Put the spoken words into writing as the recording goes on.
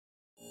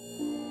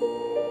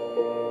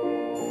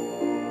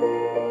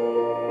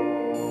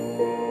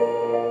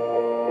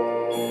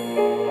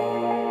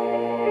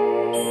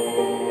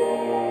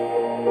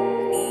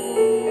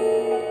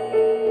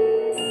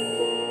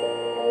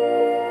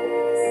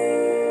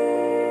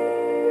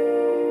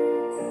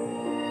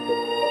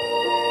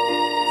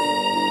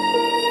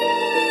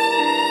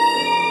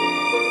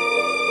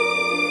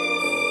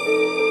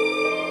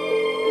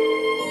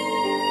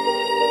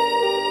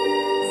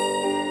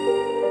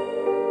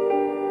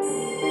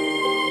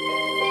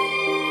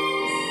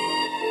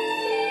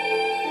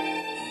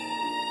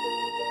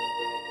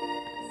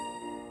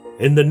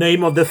In the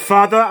name of the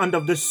Father, and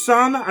of the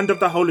Son, and of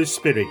the Holy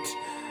Spirit.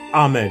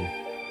 Amen.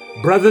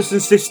 Brothers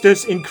and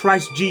sisters in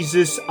Christ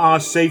Jesus,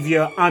 our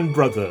Saviour and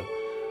brother,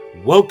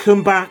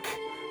 welcome back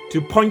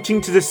to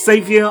Pointing to the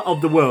Saviour of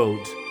the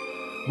World.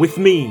 With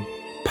me,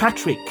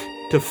 Patrick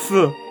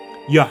Tefu,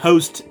 your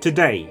host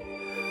today,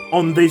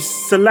 on this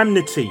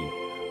solemnity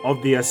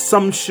of the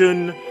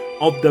Assumption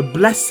of the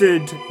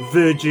Blessed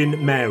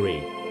Virgin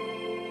Mary.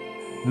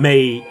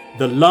 May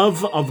the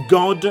love of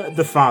God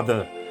the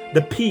Father,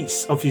 the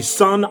peace of his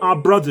Son, our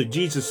brother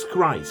Jesus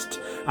Christ,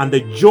 and the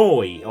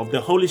joy of the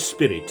Holy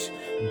Spirit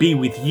be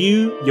with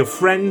you, your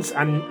friends,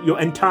 and your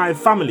entire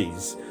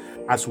families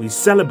as we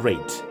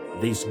celebrate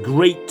this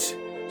great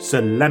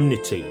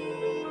solemnity.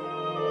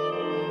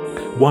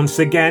 Once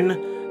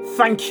again,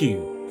 thank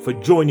you for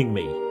joining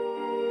me.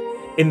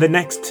 In the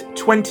next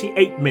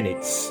 28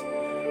 minutes,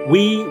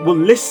 we will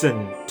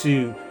listen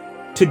to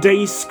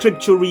today's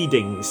scripture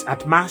readings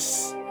at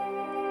Mass,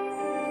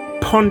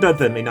 ponder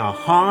them in our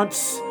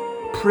hearts,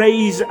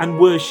 praise and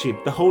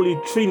worship the Holy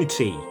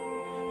Trinity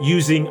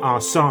using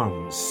our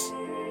psalms.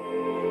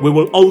 We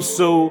will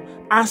also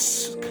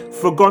ask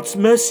for God's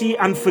mercy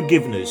and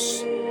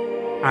forgiveness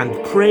and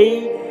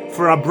pray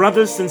for our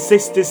brothers and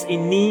sisters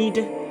in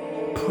need,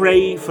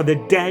 pray for the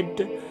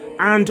dead,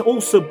 and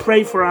also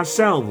pray for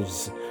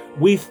ourselves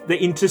with the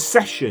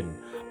intercession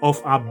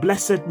of our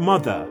Blessed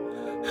Mother,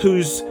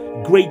 whose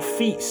great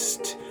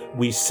feast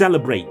we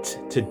celebrate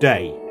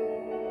today.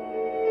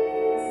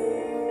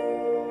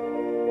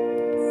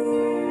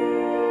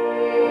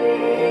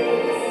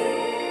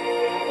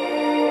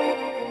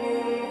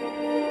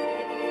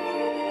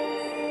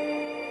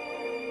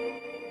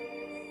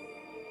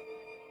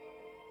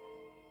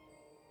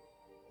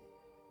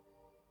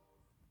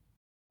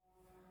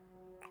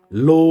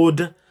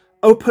 Lord,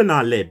 open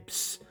our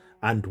lips,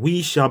 and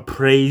we shall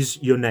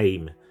praise your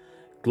name.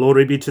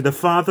 Glory be to the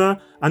Father,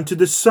 and to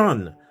the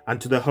Son, and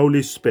to the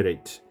Holy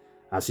Spirit,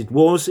 as it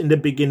was in the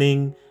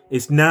beginning,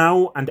 is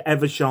now, and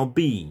ever shall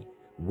be,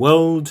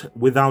 world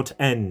without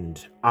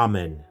end.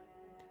 Amen.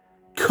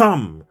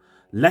 Come,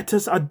 let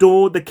us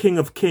adore the King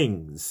of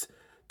Kings.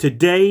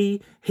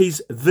 Today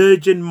his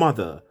Virgin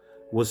Mother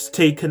was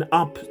taken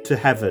up to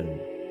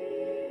heaven.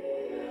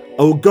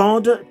 O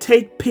God,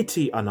 take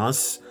pity on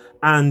us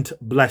and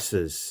bless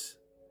us.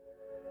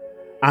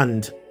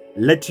 And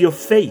let your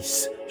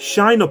face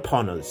shine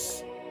upon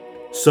us,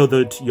 so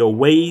that your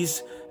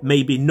ways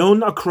may be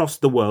known across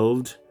the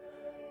world,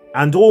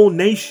 and all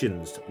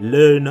nations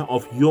learn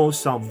of your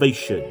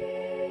salvation.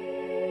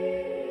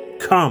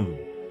 Come,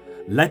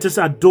 let us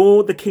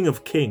adore the King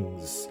of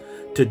Kings.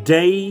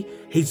 Today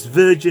his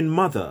Virgin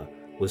Mother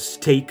was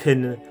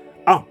taken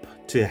up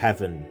to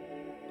heaven.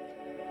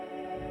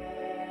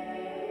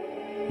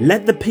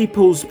 Let the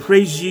peoples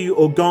praise you,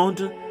 O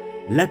God.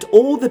 Let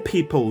all the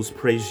peoples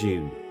praise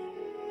you.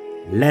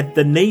 Let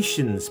the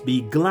nations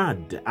be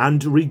glad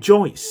and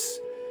rejoice,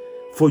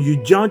 for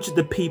you judge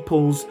the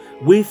peoples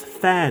with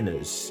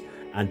fairness,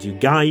 and you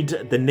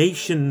guide the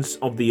nations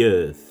of the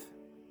earth.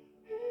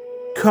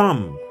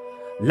 Come,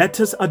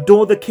 let us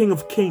adore the King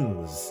of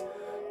Kings.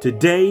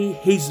 Today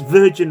his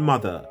Virgin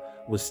Mother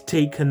was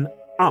taken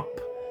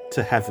up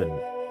to heaven.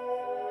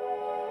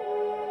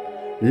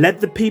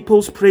 Let the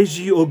peoples praise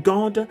you, O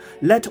God.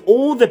 Let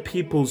all the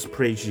peoples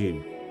praise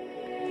you.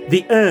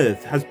 The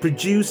earth has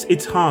produced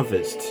its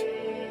harvest.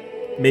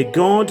 May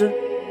God,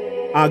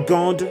 our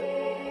God,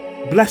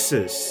 bless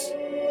us.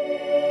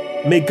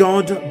 May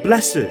God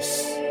bless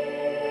us.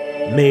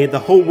 May the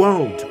whole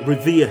world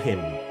revere him.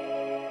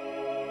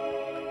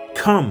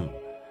 Come,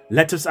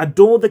 let us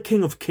adore the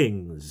King of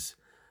Kings.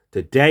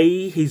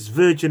 Today his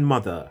Virgin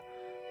Mother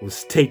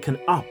was taken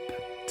up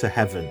to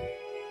heaven.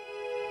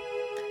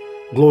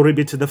 Glory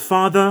be to the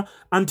Father,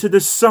 and to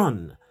the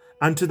Son,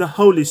 and to the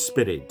Holy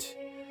Spirit,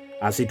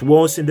 as it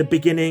was in the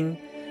beginning,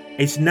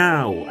 is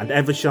now, and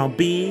ever shall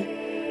be,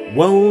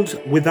 world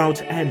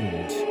without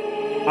end.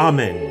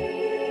 Amen.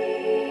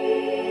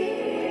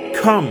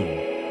 Come,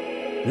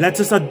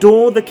 let us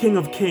adore the King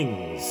of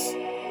Kings.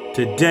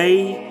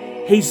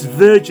 Today his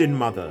Virgin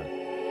Mother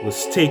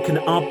was taken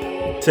up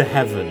to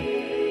heaven.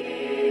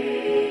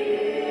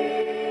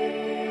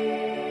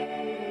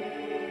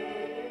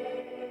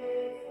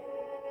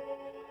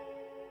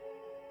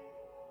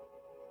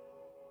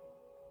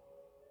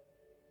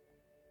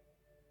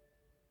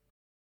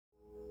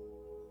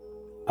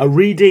 A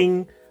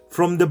reading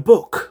from the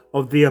book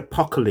of the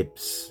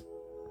Apocalypse.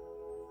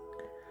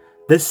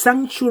 The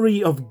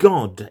sanctuary of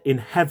God in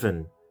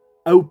heaven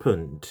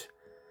opened,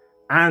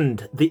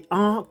 and the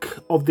Ark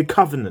of the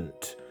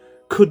Covenant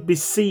could be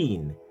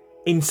seen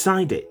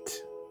inside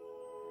it.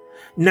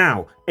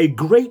 Now a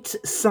great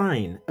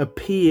sign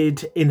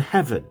appeared in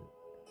heaven: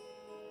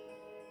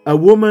 a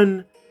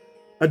woman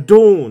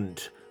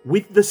adorned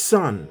with the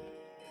sun,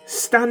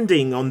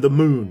 standing on the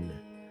moon,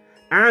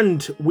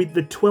 and with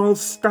the 12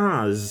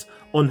 stars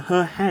on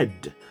her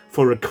head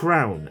for a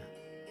crown.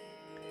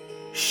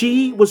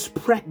 She was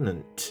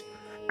pregnant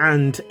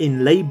and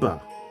in labor,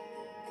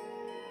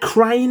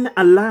 crying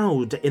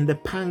aloud in the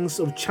pangs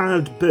of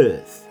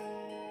childbirth.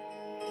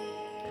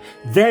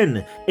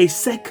 Then a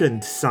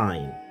second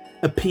sign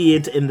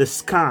appeared in the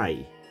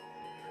sky,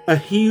 a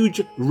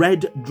huge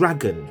red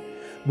dragon,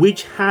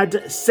 which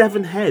had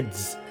 7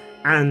 heads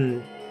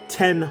and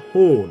 10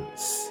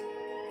 horns,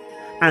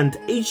 and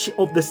each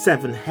of the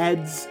 7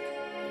 heads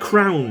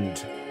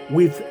crowned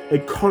with a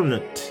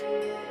coronet.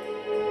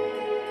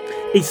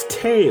 Its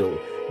tail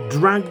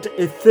dragged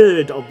a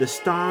third of the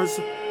stars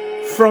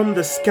from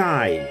the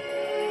sky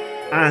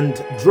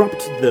and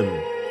dropped them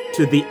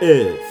to the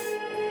earth.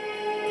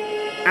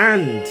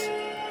 And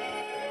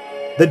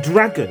the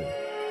dragon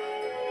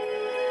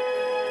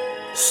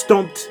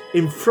stopped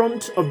in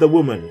front of the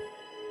woman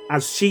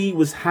as she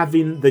was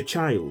having the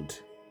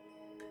child,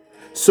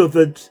 so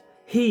that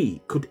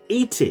he could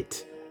eat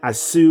it as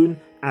soon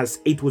as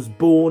it was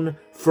born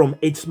from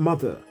its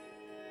mother.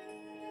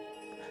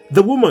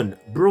 The woman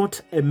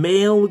brought a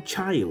male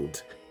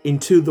child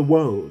into the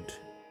world,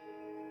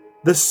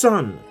 the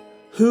son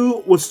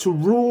who was to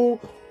rule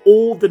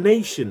all the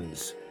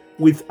nations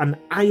with an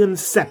iron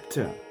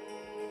scepter,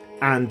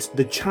 and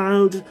the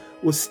child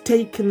was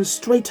taken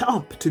straight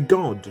up to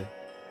God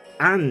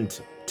and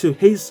to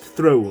his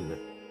throne,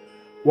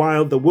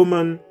 while the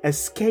woman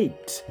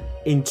escaped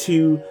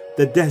into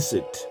the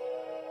desert,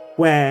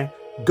 where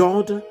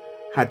God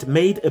had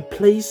made a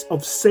place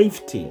of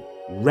safety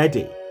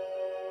ready.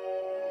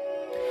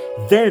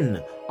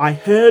 Then I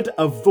heard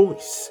a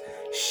voice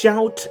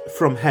shout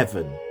from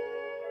heaven,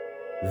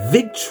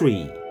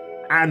 "Victory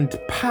and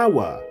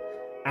power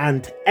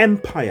and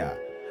empire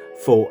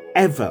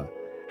forever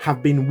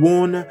have been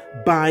won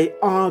by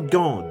our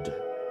God,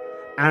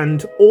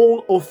 and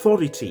all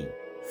authority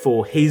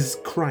for his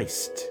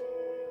Christ."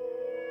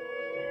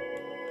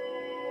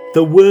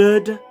 The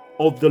word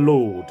of the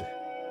Lord.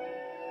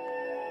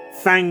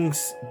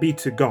 Thanks be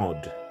to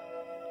God.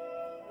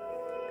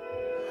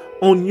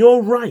 On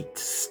your right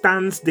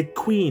stands the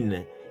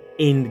queen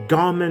in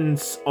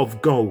garments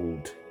of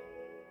gold.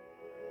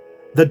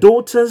 The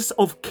daughters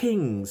of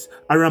kings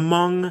are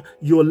among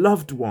your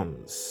loved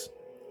ones.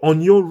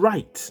 On your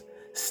right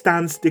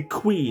stands the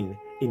queen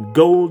in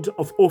gold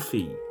of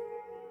Ophir.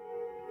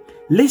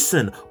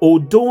 Listen, O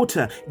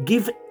daughter,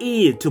 give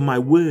ear to my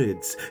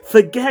words.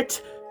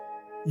 Forget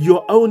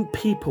your own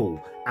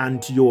people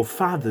and your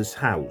father's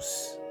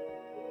house.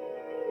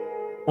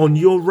 On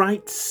your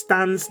right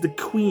stands the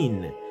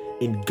queen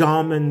in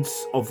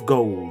garments of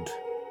gold.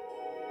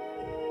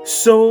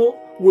 So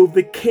will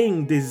the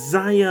king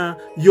desire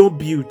your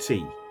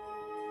beauty.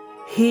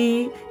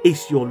 He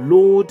is your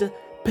Lord,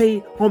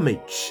 pay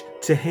homage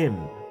to him.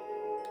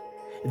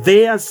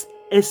 They are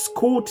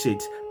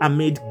escorted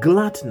amid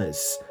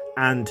gladness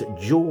and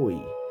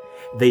joy.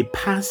 They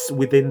pass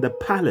within the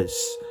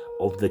palace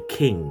of the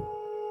king.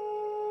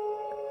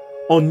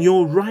 On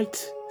your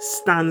right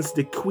stands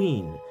the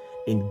queen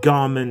in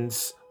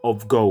garments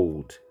of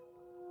gold.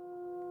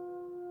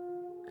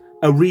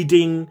 A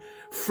reading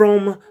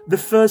from the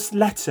first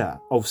letter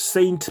of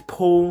St.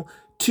 Paul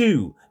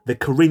to the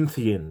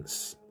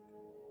Corinthians.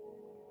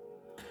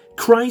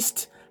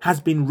 Christ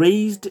has been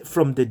raised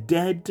from the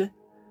dead,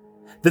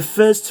 the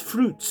first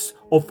fruits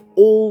of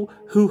all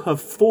who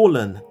have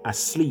fallen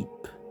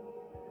asleep.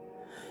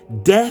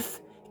 Death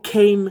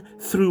came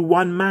through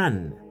one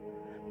man,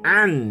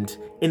 and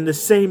in the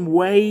same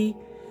way,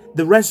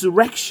 the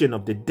resurrection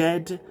of the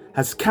dead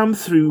has come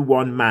through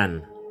one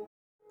man.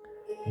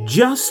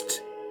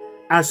 Just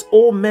as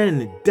all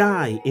men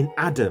die in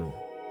Adam,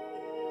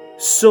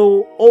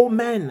 so all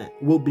men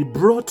will be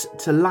brought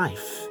to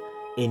life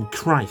in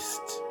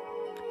Christ,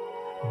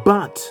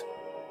 but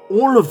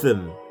all of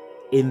them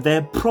in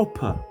their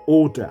proper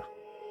order.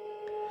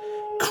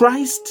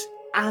 Christ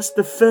as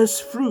the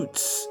first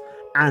fruits,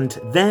 and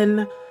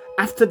then,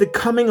 after the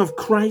coming of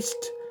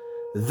Christ,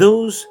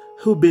 those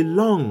who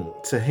belong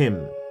to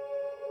him.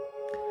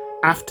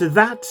 After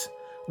that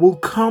will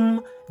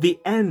come the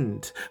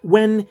end,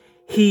 when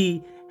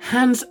he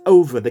hands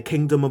over the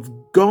kingdom of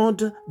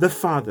God the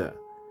Father,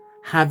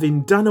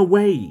 having done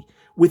away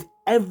with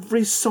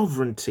every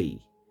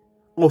sovereignty,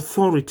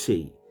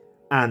 authority,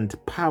 and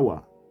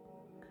power.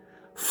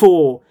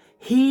 For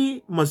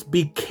he must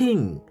be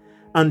king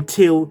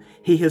until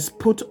he has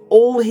put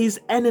all his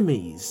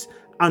enemies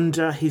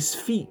under his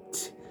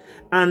feet,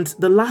 and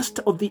the last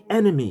of the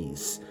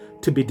enemies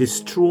to be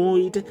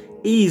destroyed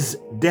is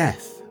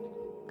death.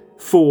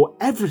 For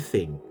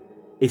everything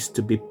is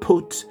to be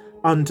put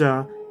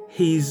under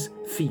his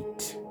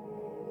feet.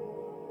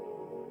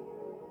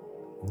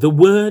 The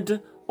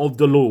word of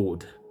the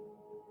Lord.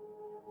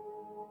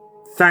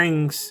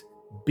 Thanks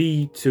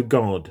be to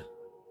God.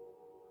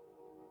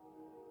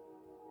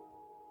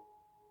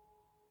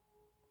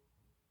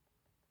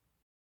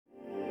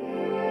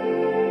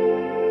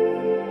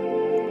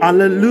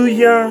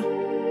 Alleluia,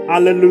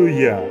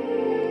 alleluia.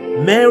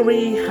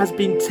 Mary has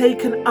been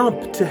taken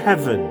up to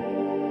heaven.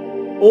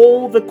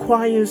 All the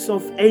choirs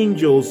of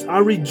angels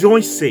are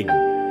rejoicing.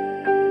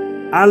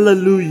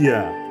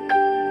 Alleluia.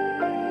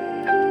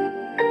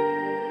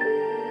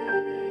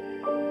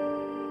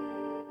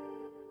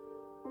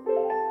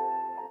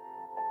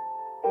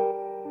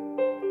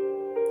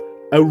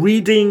 A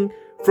reading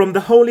from the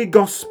Holy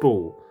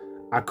Gospel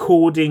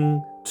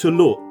according to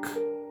Luke.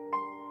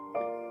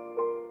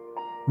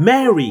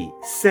 Mary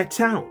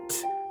set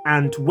out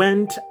and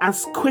went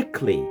as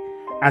quickly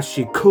as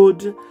she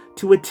could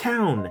to a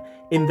town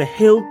in the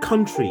hill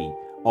country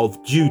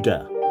of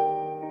Judah.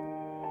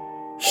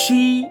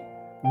 She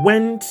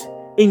went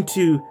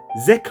into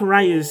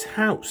Zechariah's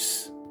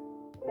house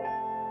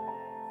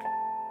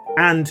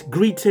and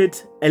greeted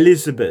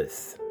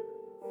Elizabeth.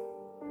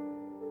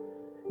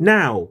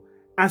 Now,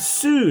 as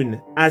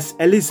soon as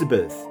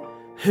Elizabeth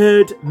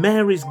heard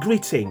Mary's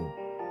greeting,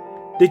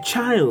 the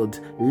child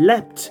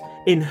leapt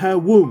in her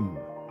womb,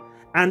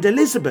 and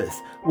Elizabeth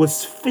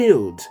was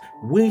filled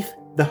with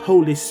the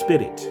Holy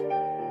Spirit.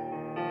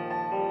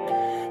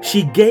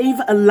 She gave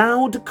a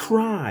loud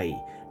cry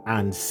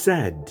and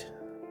said,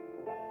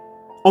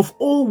 "Of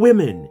all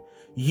women,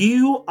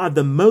 you are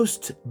the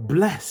most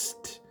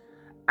blessed,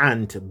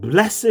 and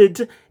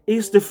blessed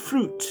is the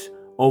fruit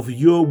of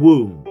your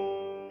womb.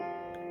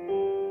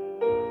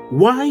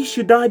 Why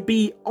should I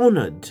be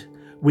honored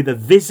with a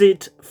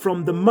visit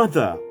from the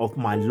mother of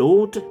my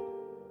Lord?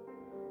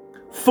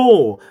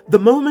 For the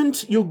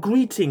moment your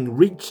greeting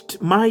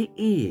reached my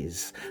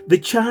ears, the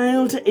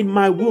child in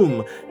my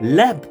womb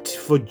leapt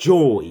for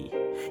joy.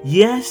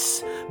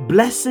 Yes,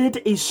 blessed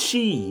is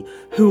she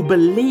who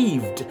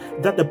believed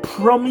that the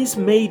promise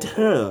made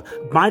her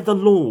by the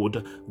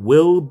Lord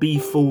will be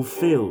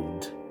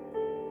fulfilled."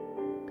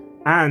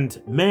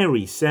 And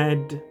Mary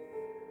said,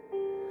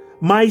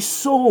 "My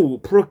soul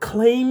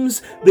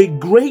proclaims the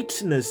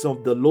greatness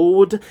of the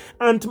Lord,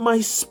 and my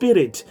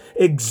spirit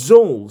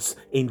exults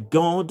in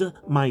God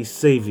my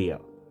Saviour,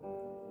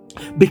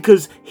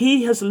 because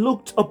he has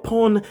looked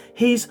upon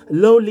his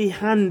lowly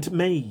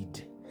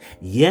handmaid.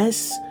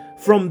 Yes,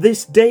 from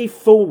this day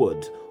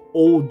forward,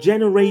 all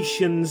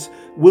generations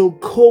will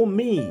call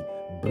me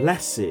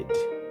blessed,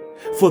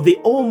 for the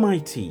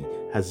Almighty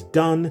has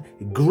done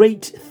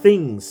great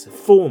things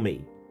for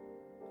me.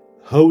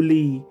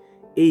 Holy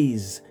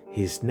is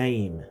his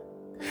name,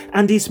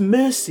 and his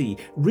mercy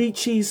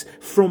reaches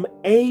from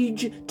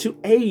age to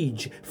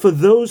age for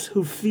those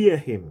who fear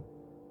him.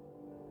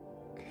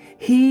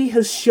 He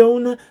has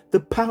shown the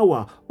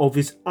power of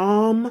his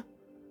arm.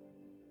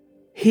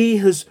 He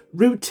has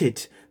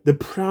rooted the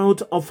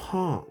proud of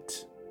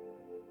heart.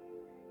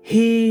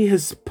 He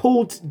has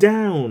pulled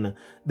down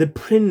the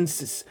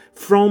princes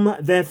from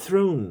their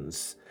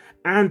thrones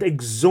and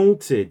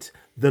exalted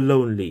the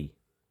lowly.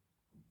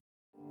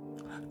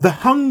 The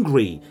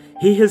hungry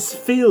he has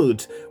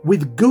filled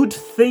with good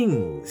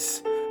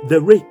things,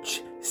 the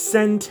rich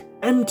sent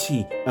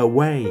empty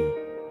away.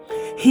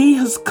 He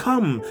has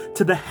come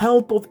to the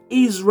help of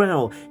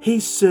Israel,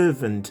 his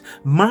servant,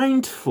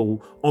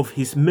 mindful of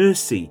his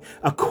mercy,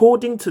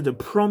 according to the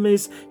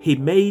promise he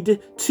made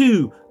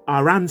to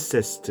our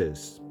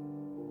ancestors,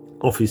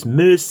 of his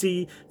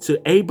mercy to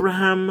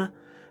Abraham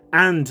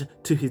and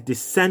to his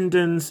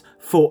descendants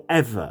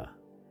forever."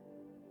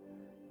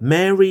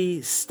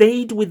 Mary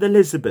stayed with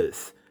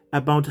Elizabeth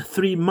about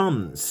 3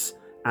 months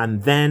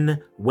and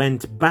then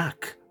went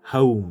back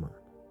home.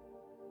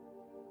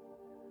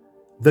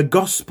 The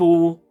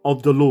Gospel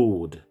of the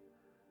Lord.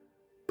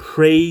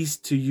 Praise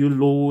to you,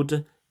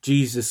 Lord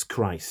Jesus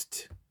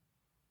Christ.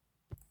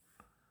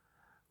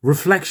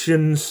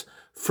 Reflections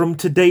from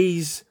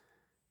today's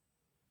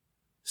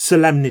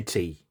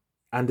Solemnity,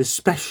 and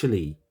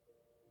especially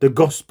the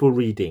Gospel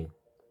reading.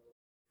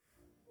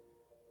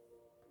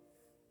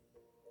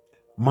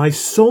 My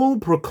soul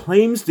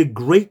proclaims the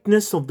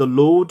greatness of the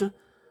Lord,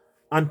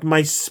 and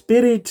my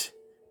spirit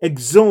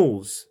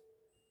exults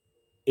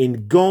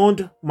in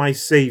God my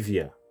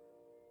Saviour,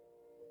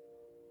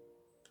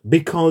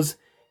 because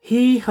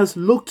he has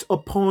looked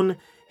upon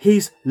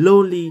his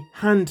lowly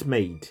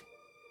handmaid.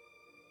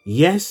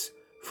 Yes,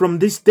 from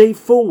this day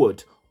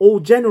forward,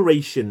 all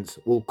generations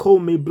will call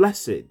me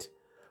blessed,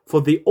 for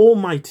the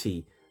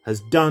Almighty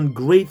has done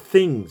great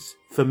things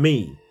for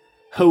me.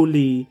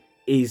 Holy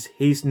is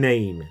his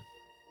name.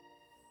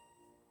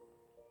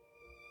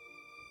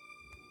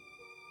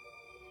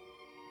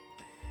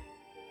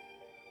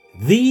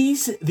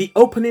 These, the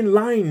opening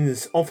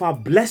lines of our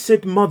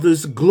Blessed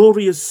Mother's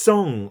glorious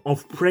song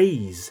of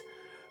praise,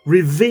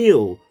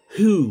 reveal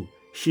who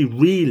she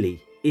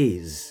really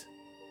is.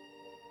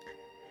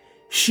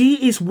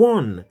 She is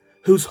one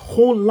whose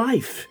whole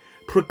life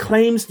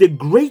proclaims the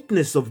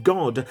greatness of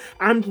God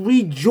and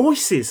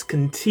rejoices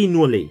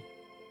continually.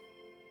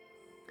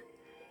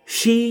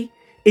 She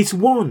is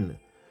one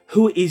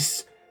who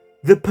is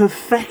the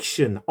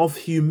perfection of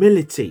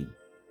humility,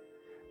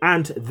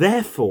 and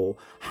therefore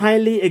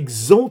highly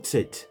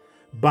exalted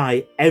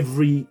by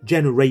every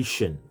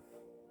generation.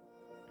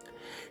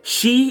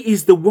 She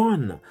is the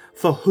one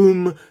for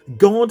whom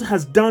God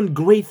has done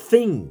great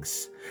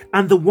things,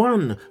 and the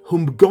one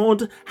whom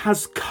God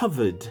has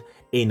covered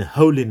in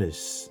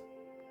holiness.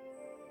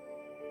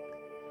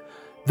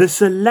 The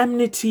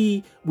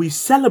solemnity we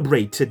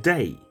celebrate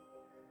today,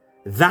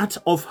 that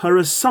of her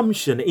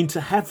assumption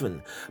into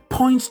heaven,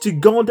 points to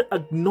God's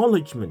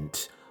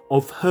acknowledgement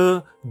of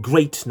her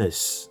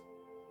greatness.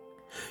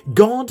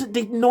 God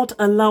did not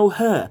allow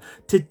her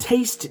to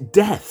taste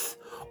death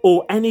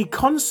or any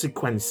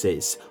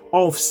consequences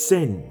of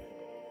sin.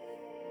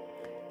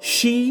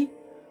 She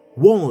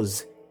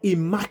was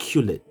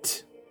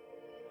immaculate,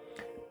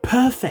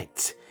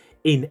 perfect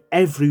in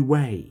every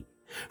way.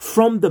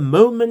 From the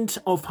moment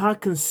of her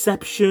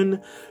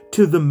conception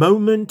to the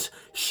moment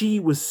she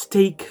was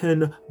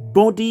taken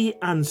body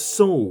and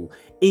soul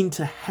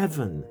into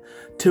heaven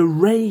to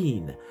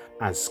reign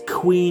as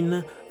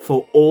Queen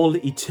for all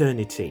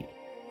eternity.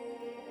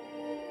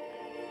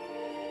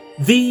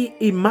 The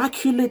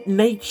immaculate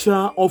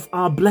nature of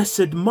our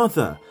Blessed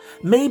Mother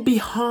may be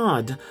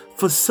hard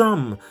for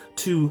some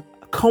to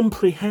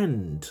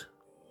comprehend.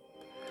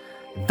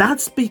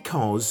 That's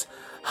because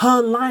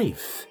her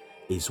life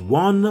is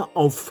one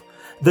of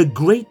the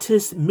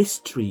greatest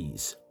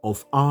mysteries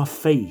of our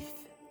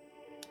faith.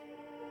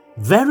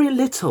 Very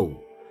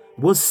little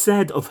was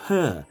said of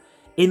her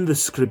in the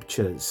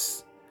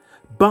scriptures,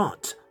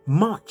 but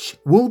much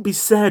will be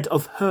said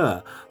of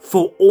her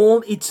for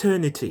all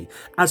eternity,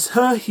 as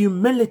her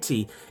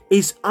humility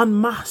is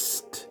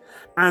unmasked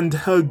and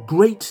her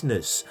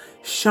greatness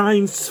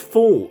shines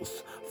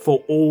forth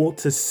for all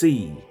to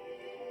see.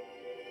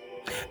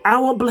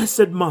 Our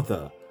Blessed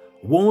Mother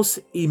was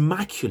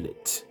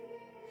immaculate,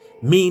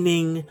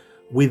 meaning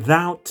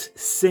without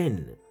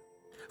sin,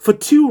 for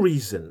two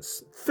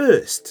reasons.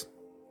 First,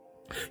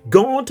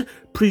 God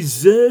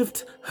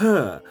preserved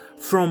her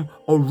from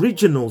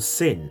original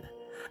sin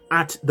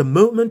at the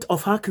moment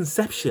of her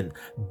conception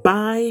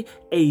by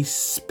a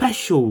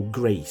special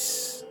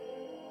grace.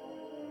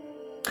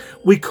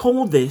 We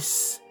call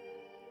this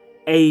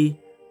a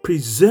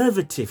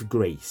preservative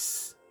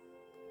grace.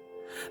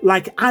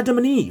 Like Adam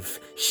and Eve,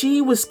 she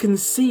was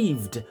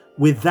conceived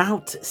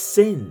without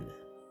sin.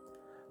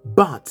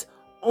 But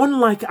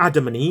unlike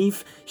Adam and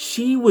Eve,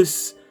 she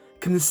was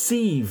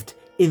conceived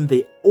in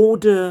the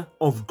order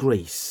of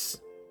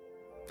grace.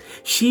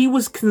 She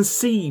was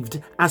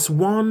conceived as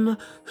one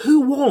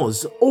who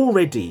was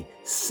already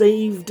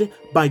saved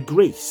by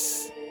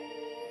grace,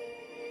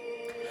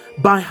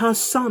 by her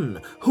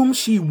Son, whom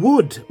she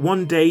would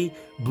one day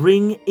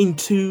bring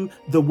into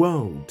the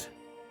world.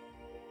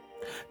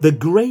 The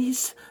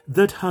grace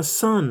that her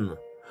Son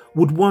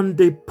would one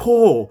day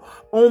pour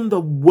on the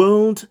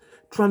world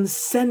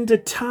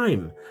transcended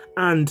time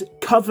and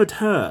covered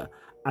her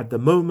at the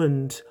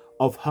moment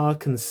of her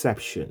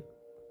conception.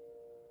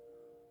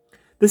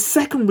 The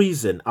second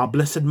reason our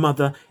Blessed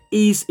Mother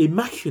is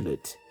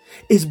immaculate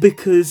is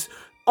because,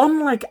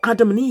 unlike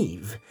Adam and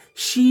Eve,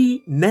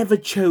 she never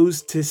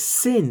chose to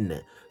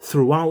sin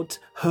throughout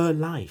her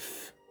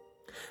life.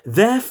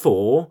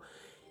 Therefore,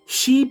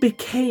 she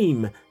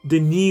became the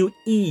new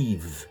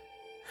Eve,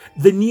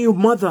 the new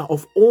mother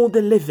of all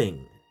the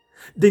living,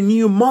 the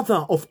new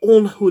mother of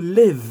all who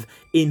live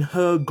in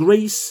her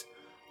grace,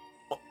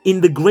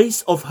 in the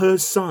grace of her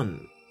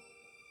Son.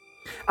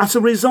 As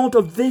a result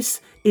of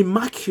this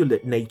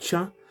immaculate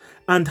nature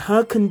and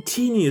her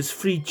continuous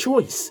free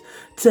choice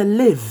to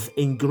live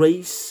in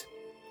grace,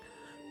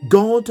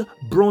 God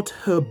brought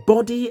her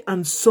body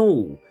and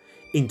soul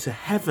into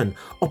heaven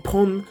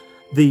upon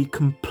the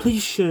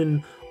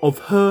completion of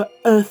her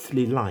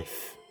earthly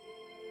life.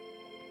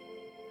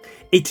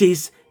 It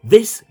is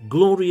this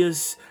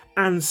glorious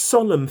and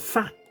solemn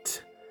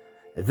fact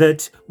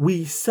that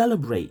we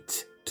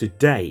celebrate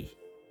today.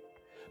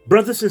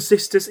 Brothers and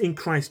sisters in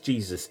Christ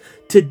Jesus,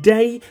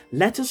 today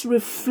let us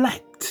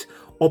reflect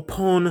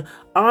upon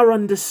our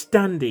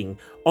understanding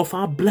of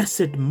our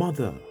Blessed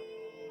Mother.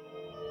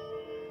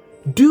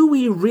 Do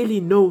we really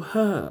know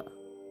her?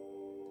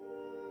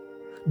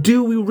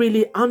 Do we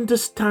really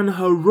understand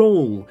her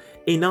role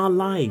in our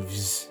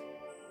lives?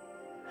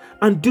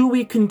 And do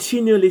we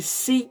continually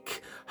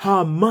seek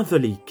her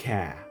motherly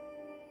care?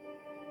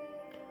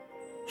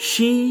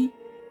 She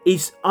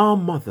is our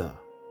mother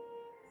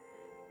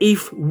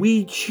if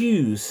we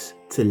choose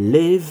to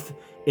live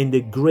in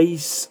the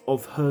grace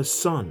of her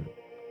Son.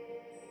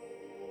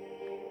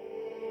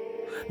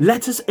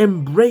 Let us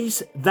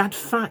embrace that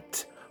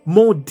fact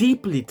more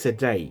deeply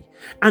today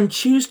and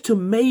choose to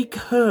make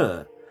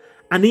her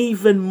an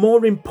even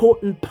more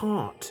important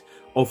part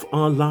of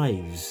our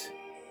lives.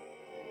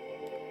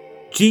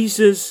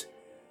 Jesus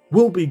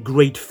will be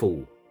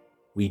grateful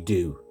we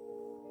do.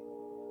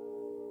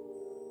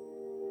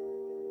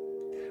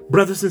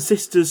 Brothers and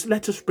sisters,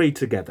 let us pray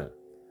together.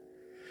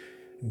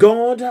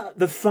 God,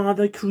 the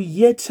Father,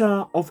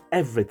 creator of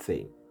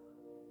everything.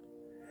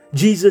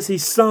 Jesus,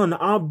 his Son,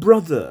 our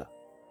brother,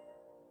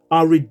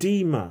 our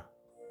Redeemer,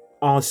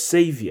 our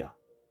Savior.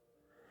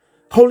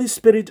 Holy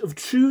Spirit of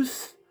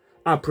truth,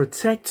 our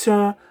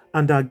protector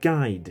and our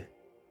guide.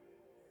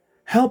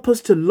 Help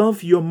us to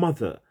love your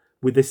mother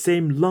with the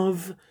same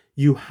love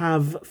you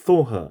have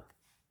for her.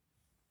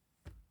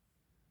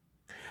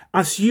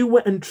 As you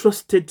were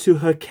entrusted to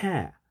her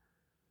care,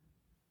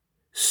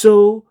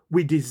 so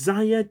we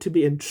desire to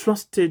be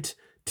entrusted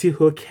to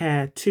her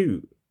care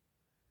too.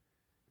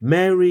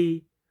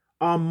 Mary,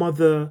 our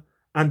Mother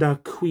and our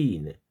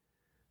Queen,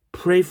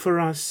 pray for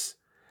us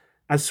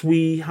as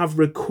we have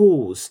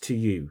recourse to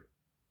you.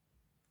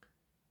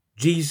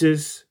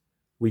 Jesus,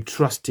 we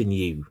trust in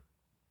you.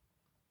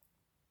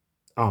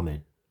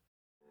 Amen.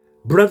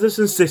 Brothers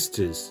and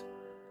sisters,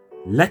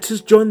 let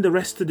us join the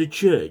rest of the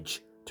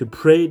church to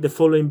pray the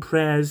following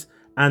prayers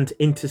and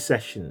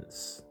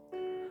intercessions.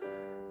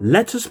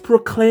 Let us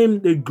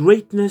proclaim the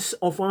greatness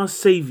of our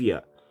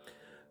Saviour,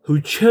 who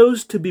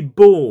chose to be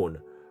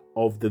born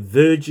of the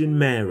Virgin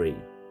Mary.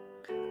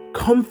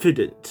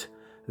 Confident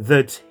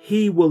that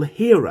he will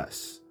hear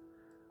us,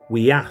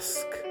 we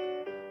ask,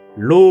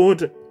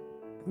 Lord,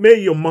 may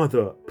your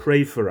mother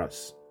pray for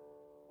us.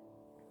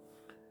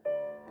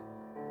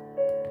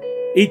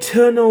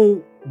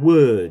 Eternal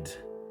Word,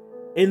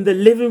 in the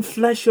living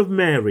flesh of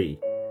Mary,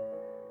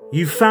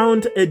 you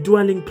found a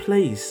dwelling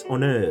place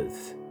on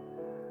earth.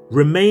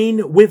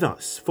 Remain with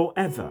us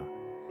forever,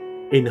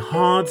 in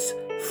hearts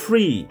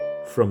free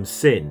from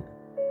sin.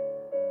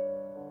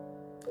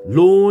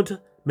 Lord,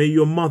 may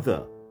your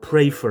mother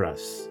pray for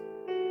us.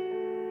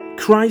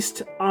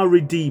 Christ our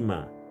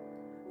Redeemer,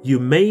 you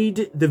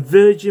made the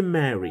Virgin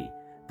Mary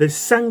the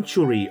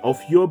sanctuary of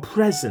your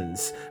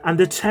presence and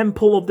the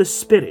temple of the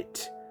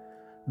Spirit.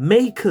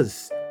 Make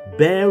us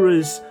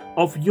bearers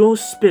of your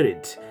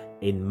Spirit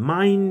in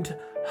mind,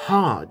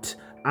 heart,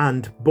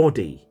 and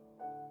body.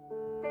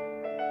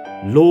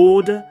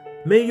 Lord,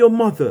 may your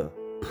mother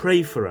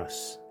pray for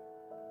us.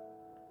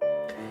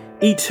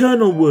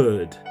 Eternal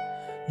Word,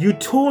 you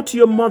taught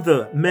your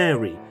mother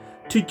Mary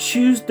to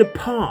choose the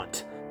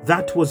part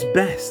that was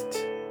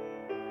best.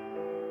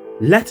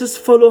 Let us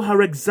follow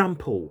her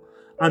example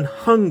and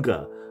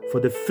hunger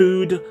for the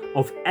food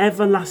of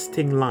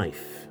everlasting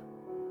life.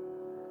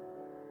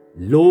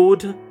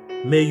 Lord,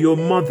 may your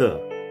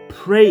mother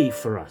pray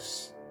for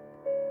us.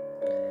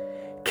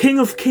 King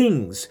of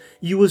Kings,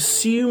 you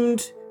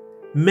assumed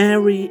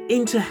Mary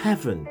into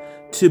heaven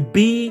to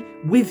be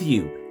with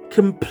you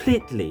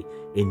completely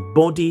in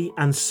body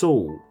and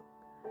soul.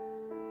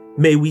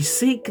 May we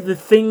seek the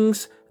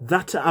things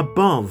that are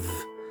above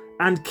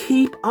and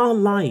keep our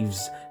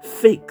lives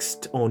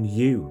fixed on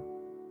you.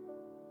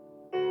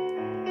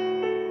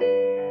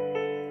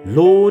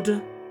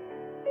 Lord,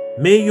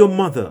 may your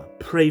mother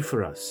pray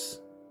for us.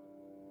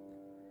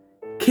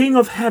 King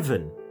of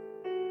heaven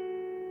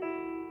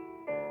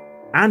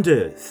and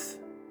earth,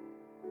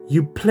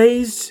 you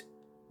placed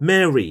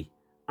Mary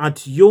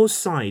at your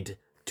side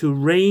to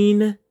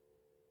reign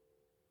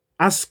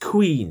as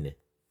Queen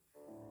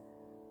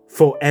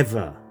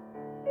forever.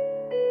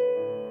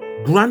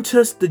 Grant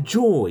us the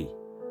joy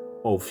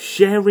of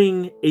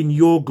sharing in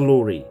your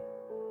glory.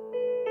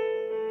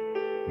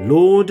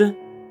 Lord,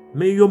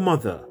 may your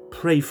mother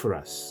pray for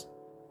us.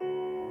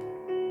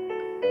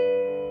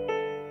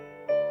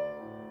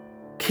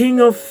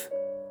 King of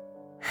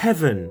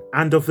heaven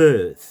and of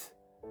earth,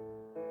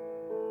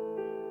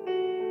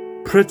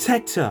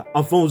 protector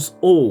of us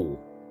all,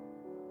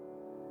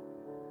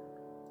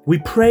 we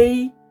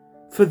pray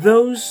for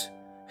those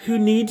who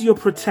need your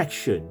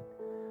protection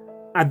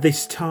at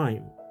this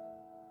time.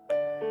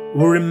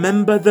 We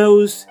remember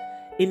those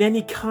in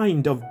any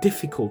kind of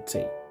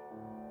difficulty.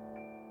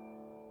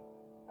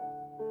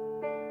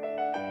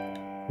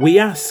 We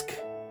ask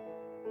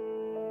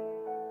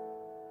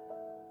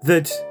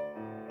that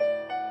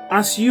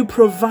as you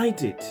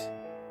provided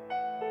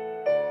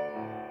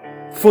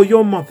for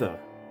your mother,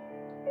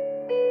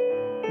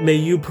 may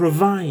you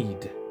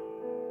provide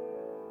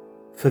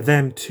for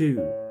them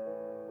too.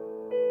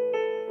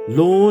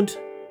 Lord,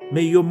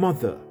 may your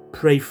mother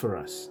pray for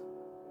us.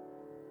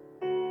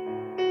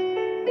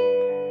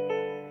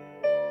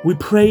 We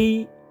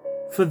pray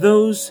for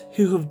those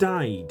who have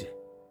died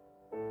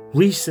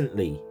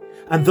recently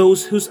and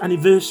those whose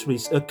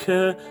anniversaries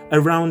occur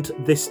around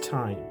this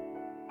time.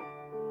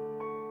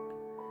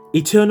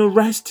 Eternal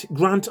rest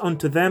grant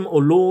unto them, O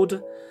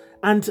Lord,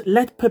 and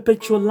let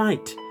perpetual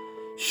light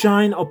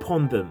shine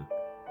upon them.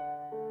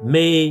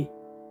 May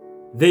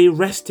they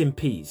rest in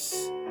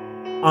peace.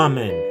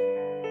 Amen.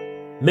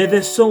 May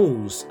their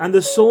souls and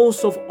the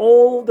souls of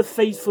all the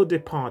faithful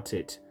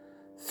departed,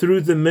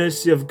 through the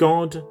mercy of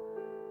God,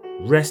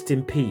 rest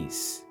in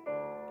peace.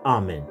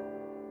 Amen.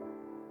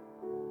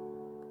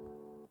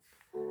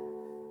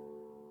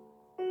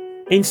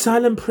 In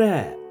silent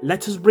prayer,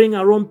 let us bring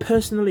our own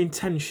personal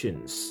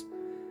intentions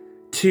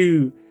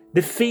to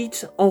the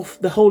feet of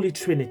the Holy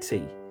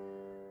Trinity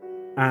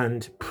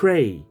and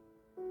pray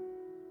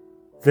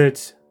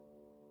that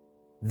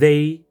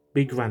they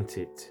be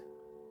granted.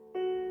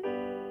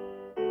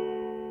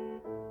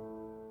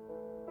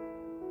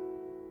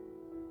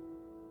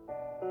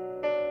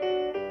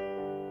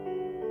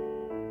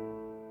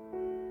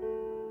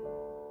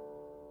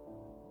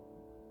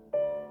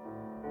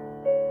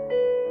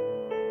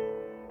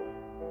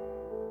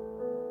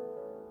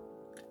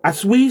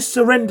 As we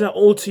surrender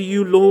all to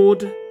you,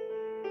 Lord,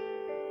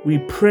 we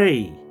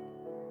pray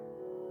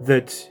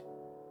that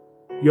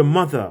your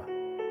mother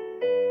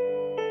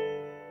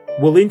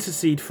will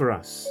intercede for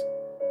us.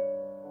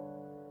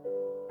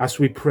 As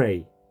we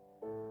pray,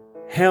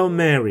 Hail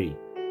Mary,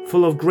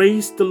 full of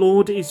grace, the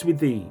Lord is with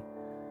thee.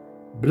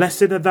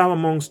 Blessed art thou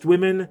amongst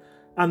women,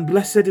 and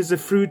blessed is the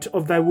fruit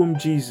of thy womb,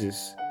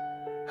 Jesus.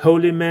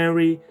 Holy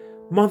Mary,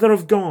 Mother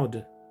of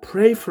God,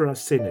 pray for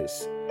us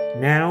sinners,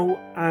 now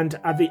and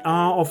at the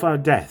hour of our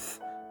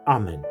death.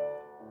 Amen.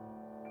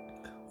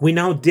 We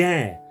now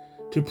dare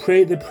to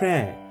pray the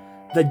prayer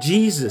that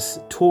Jesus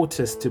taught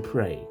us to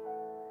pray.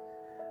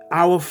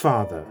 Our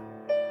Father,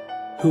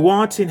 who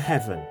art in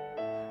heaven,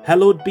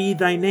 hallowed be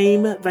thy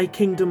name, thy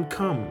kingdom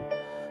come.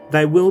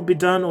 Thy will be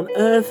done on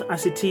earth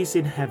as it is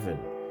in heaven.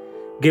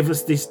 Give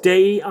us this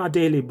day our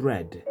daily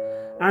bread,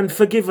 and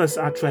forgive us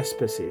our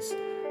trespasses,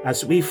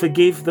 as we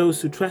forgive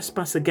those who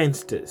trespass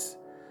against us.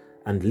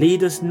 And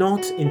lead us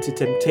not into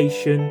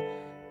temptation,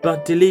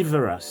 but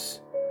deliver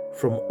us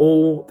from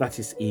all that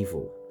is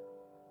evil.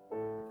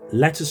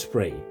 Let us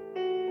pray.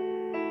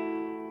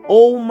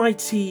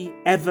 Almighty,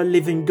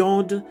 ever-living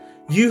God,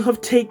 you have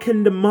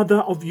taken the mother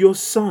of your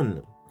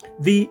Son,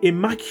 the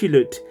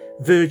Immaculate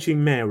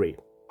Virgin Mary,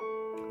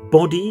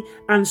 body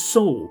and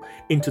soul,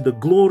 into the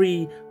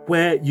glory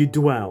where you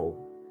dwell.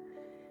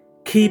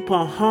 Keep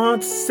our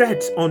hearts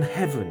set on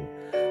heaven,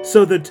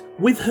 so that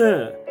with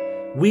her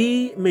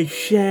we may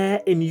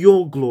share in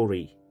your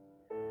glory.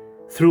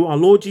 Through our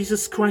Lord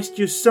Jesus Christ,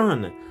 your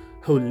Son,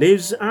 who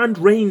lives and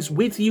reigns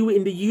with you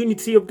in the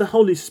unity of the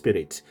Holy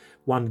Spirit,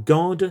 one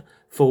God,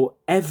 for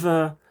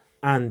ever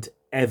and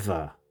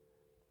ever.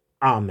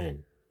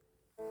 Amen.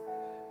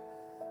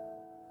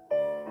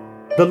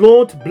 The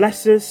Lord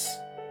bless us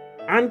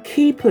and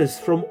keep us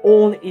from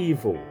all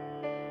evil,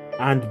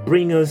 and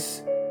bring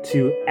us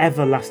to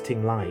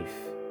everlasting life.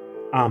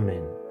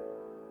 Amen.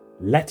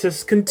 Let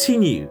us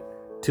continue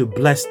to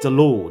bless the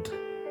Lord.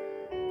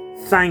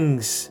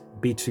 Thanks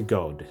be to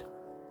God.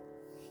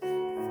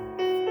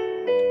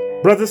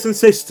 Brothers and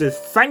sisters,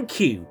 thank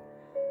you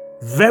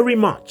very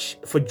much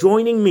for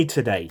joining me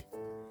today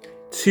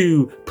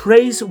to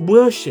praise,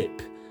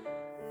 worship,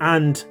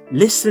 and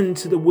listen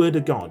to the Word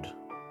of God.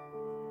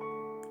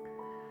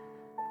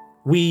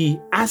 We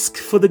ask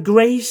for the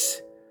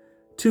grace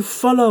to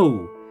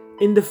follow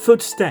in the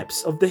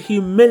footsteps of the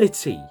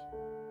humility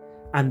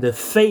and the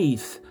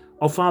faith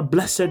of our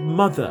Blessed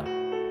Mother,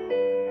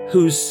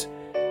 whose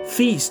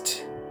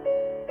feast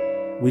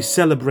we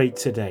celebrate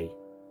today.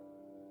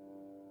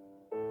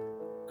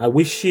 I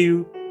wish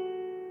you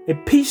a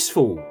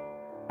peaceful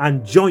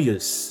and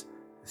joyous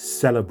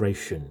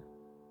celebration.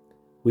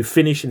 We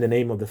finish in the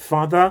name of the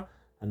Father,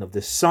 and of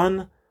the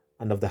Son,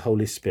 and of the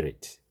Holy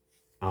Spirit.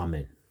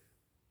 Amen.